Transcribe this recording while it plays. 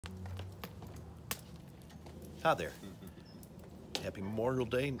Hi there. Happy Memorial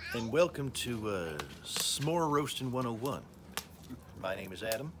Day and welcome to S'more Roasting 101. My name is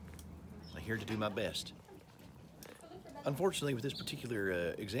Adam. I'm here to do my best. Unfortunately, with this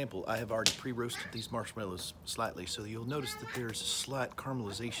particular example, I have already pre-roasted these marshmallows slightly, so you'll notice that there's a slight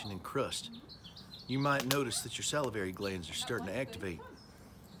caramelization in crust. You might notice that your salivary glands are starting to activate,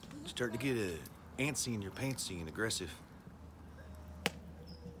 starting to get antsy in your pantsy and aggressive.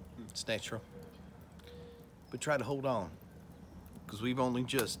 It's natural. But try to hold on, because we've only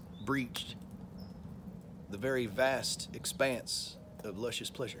just breached the very vast expanse of luscious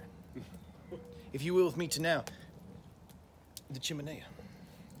pleasure. If you will with me to now, the chimenea.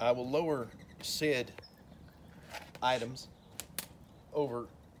 I will lower said items over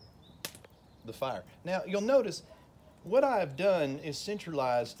the fire. Now, you'll notice what I've done is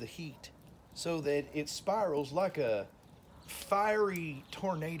centralized the heat so that it spirals like a fiery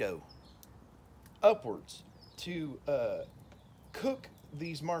tornado upwards to cook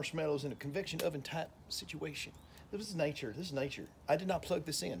these marshmallows in a convection oven type situation. This is nature. This is nature. I did not plug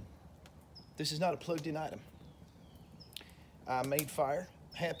this in. This is not a plugged in item. I made fire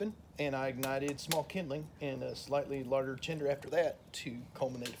happen and I ignited small kindling and a slightly larger tinder after that to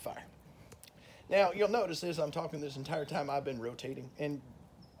culminate a fire. Now you'll notice as I'm talking this entire time I've been rotating, and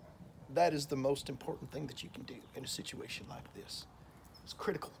that is the most important thing that you can do in a situation like this. It's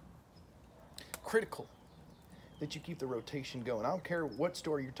critical. Critical that you keep the rotation going. I don't care what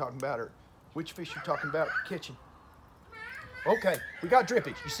story you're talking about or which fish you're talking about, kitchen. Okay, we got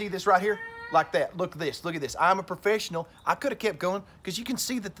drippage. You see this right here? Like that. Look at this. Look at this. I'm a professional. I could have kept going because you can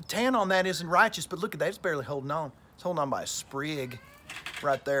see that the tan on that isn't righteous, but look at that. It's barely holding on. It's holding on by a sprig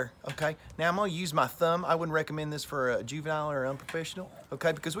right there. Okay, now I'm going to use my thumb. I wouldn't recommend this for a juvenile or unprofessional.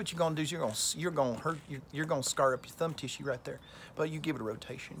 Okay, because what you're going to do is you're going to scar up your thumb tissue right there. But you give it a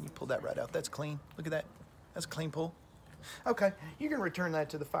rotation. You pull that right out. That's clean. Look at that. That's a clean pull. Okay, you can return that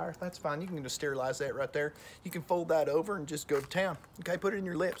to the fire. That's fine. You can just sterilize that right there. You can fold that over and just go to town. Okay, put it in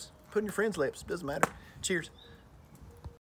your lips. Put it in your friend's lips. Doesn't matter. Cheers.